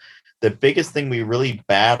procedure, the biggest thing we really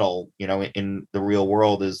battle, in the real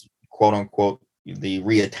world is quote unquote the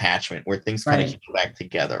reattachment, where things kind of Right. get back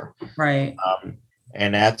together. Right.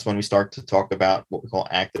 And that's when we start to talk about what we call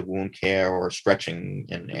active wound care or stretching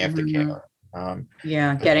and aftercare.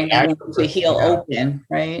 Yeah, getting the wound to heal open,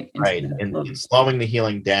 right? Right. And slowing the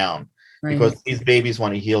healing down, because these babies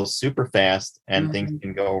want to heal super fast and things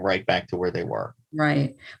can go right back to where they were.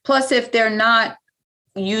 Right. Plus, if they're not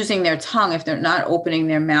using their tongue, if they're not opening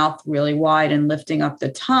their mouth really wide and lifting up the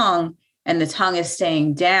tongue, and the tongue is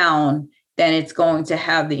staying down, then it's going to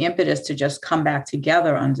have the impetus to just come back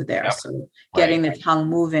together under there. Yep. So getting the tongue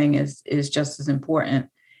moving is just as important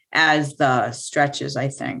as the stretches, I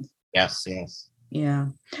think. Yes. Yeah.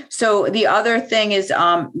 So the other thing is,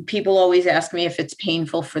 people always ask me if it's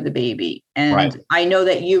painful for the baby. And I know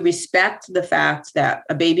that you respect the fact that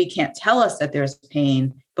a baby can't tell us that there's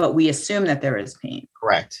pain, but we assume that there is pain.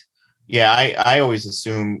 Correct. Yeah. I always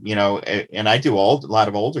assume, and I do a lot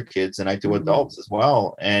of older kids, and I do adults as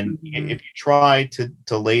well. And if you try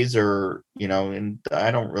to laser, and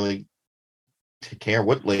I don't really care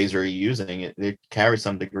what laser you're using, it carries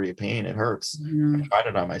some degree of pain. It hurts. I tried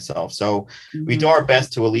it on myself. So we do our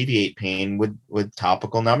best to alleviate pain with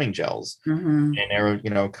topical numbing gels. And there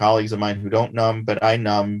are, colleagues of mine who don't numb, but I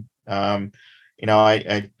numb.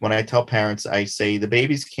 I when I tell parents, I say the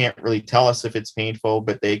babies can't really tell us if it's painful,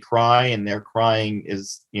 but they cry, and their crying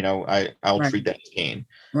is, I'll treat that as pain.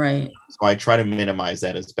 Right. So I try to minimize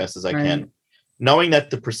that as best as I can, knowing that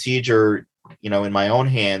the procedure, in my own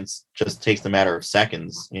hands, just takes a matter of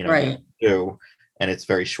seconds, to do, and it's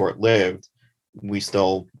very short-lived. We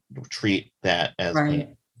still treat that as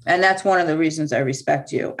pain. And that's one of the reasons I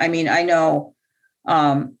respect you. I mean, I know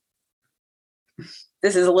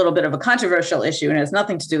this is a little bit of a controversial issue, and it has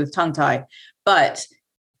nothing to do with tongue tie, but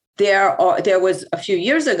there was a few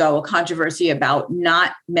years ago a controversy about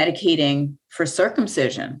not medicating for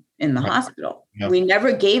circumcision in the hospital. Yep. We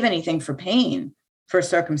never gave anything for pain for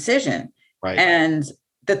circumcision. Right. And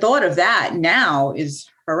the thought of that now is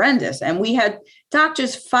horrendous. And we had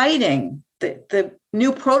doctors fighting the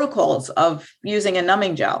new protocols of using a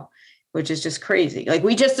numbing gel, which is just crazy. Like,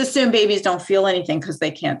 we just assume babies don't feel anything because they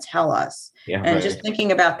can't tell us. Yeah, and just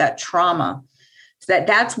thinking about that trauma,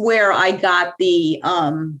 that's where I got the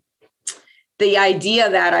idea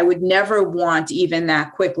that I would never want even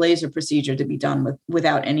that quick laser procedure to be done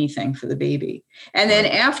without anything for the baby. And then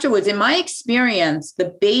afterwards, in my experience,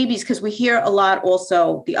 the babies, because we hear a lot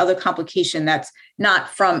also the other complication that's not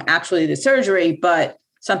from actually the surgery, but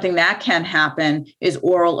something that can happen is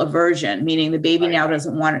oral aversion, meaning the baby now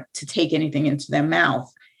doesn't want to take anything into their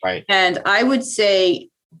mouth. Right. And I would say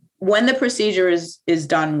when the procedure is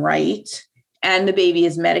done right and the baby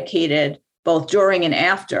is medicated both during and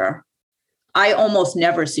after, I almost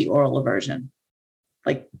never see oral aversion.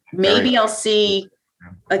 Like, maybe I'll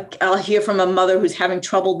hear from a mother who's having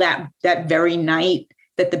trouble that very night,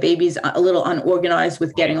 that the baby's a little unorganized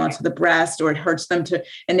with getting onto the breast, or it hurts them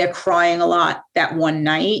and they're crying a lot that one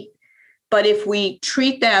night. But if we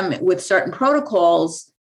treat them with certain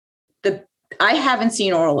protocols, I haven't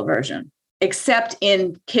seen oral aversion, except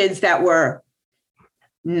in kids that were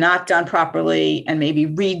not done properly and maybe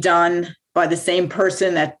redone by the same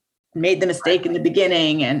person that made the mistake in the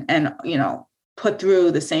beginning and put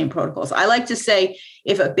through the same protocols. I like to say,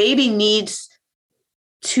 if a baby needs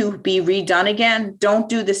to be redone again, don't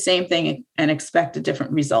do the same thing and expect a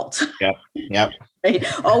different result. Yep.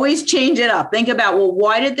 Right? Always change it up. Think about, well,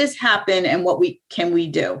 why did this happen and what can we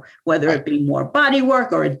do? Whether it be more body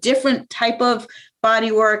work or a different type of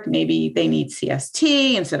body work. Maybe they need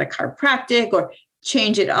CST instead of chiropractic, or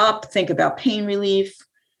change it up. Think about pain relief.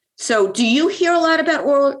 So do you hear a lot about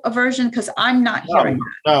oral aversion? Because I'm not hearing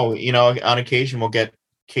that. No, on occasion we'll get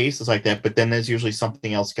cases like that, but then there's usually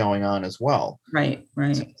something else going on as well. Right.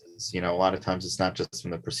 A lot of times it's not just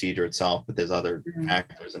from the procedure itself, but there's other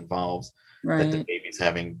factors involved. That the baby's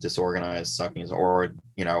having disorganized suckings, or,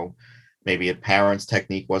 maybe a parent's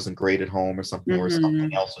technique wasn't great at home or something, or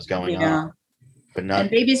something else was going on. But not. And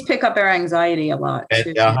babies pick up our anxiety a lot.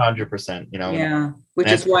 100%,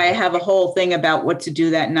 which is why I have a whole thing about what to do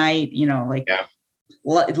that night,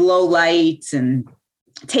 low lights and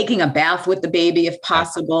taking a bath with the baby if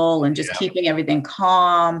possible, and just keeping everything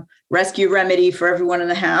calm. Rescue remedy for everyone in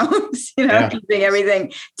the house, keeping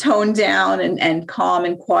everything toned down and calm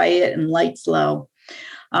and quiet and lights low.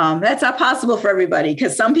 That's not possible for everybody,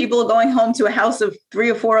 because some people are going home to a house of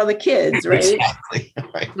 3 or 4 other kids, right? Exactly.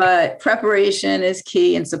 Right. But preparation is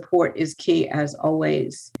key and support is key, as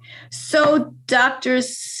always. So, Dr.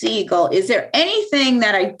 Siegel, is there anything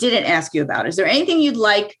that I didn't ask you about? Is there anything you'd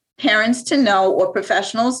like parents to know or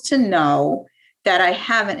professionals to know that I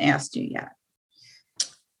haven't asked you yet?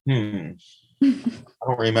 I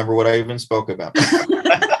don't remember what I even spoke about.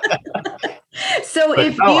 So but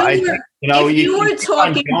if no, you were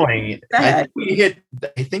talking, I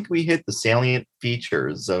think we hit the salient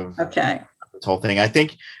features of this whole thing. I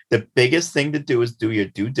think the biggest thing to do is do your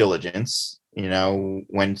due diligence,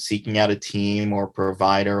 when seeking out a team or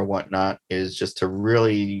provider or whatnot, is just to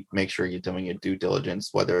really make sure you're doing your due diligence,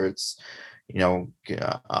 whether it's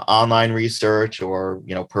online research or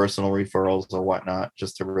personal referrals or whatnot,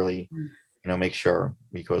 just to really make sure,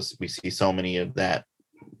 because we see so many of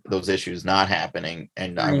those issues not happening,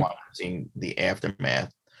 and I want to see the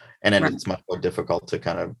aftermath, and then it's much more difficult to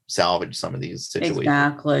kind of salvage some of these situations.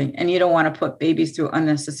 Exactly, and you don't want to put babies through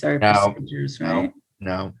unnecessary procedures, right?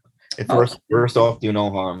 No. First off, do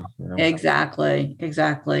no harm. Exactly.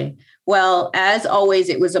 Well, as always,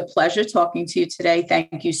 it was a pleasure talking to you today.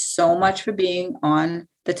 Thank you so much for being on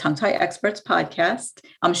the Tongue Tie Experts podcast.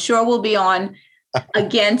 I'm sure we'll be on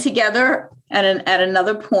again together at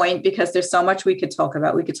another point, because there's so much we could talk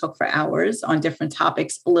about. We could talk for hours on different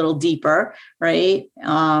topics, a little deeper, right?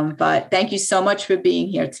 But thank you so much for being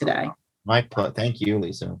here today. My pleasure. Thank you,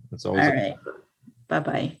 Lisa. It's always all right.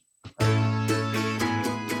 Bye-bye.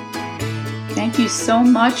 Thank you so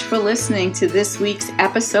much for listening to this week's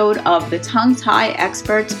episode of the Tongue Tie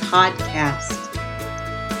Experts podcast.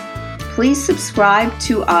 Please subscribe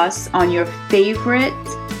to us on your favorite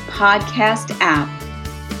podcast app.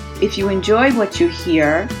 If you enjoyed what you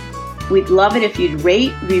hear, we'd love it if you'd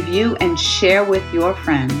rate, review, and share with your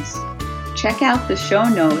friends. Check out the show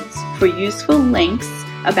notes for useful links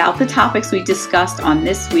about the topics we discussed on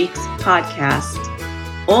this week's podcast.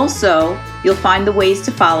 Also, you'll find the ways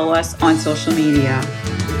to follow us on social media.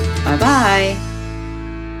 Bye-bye.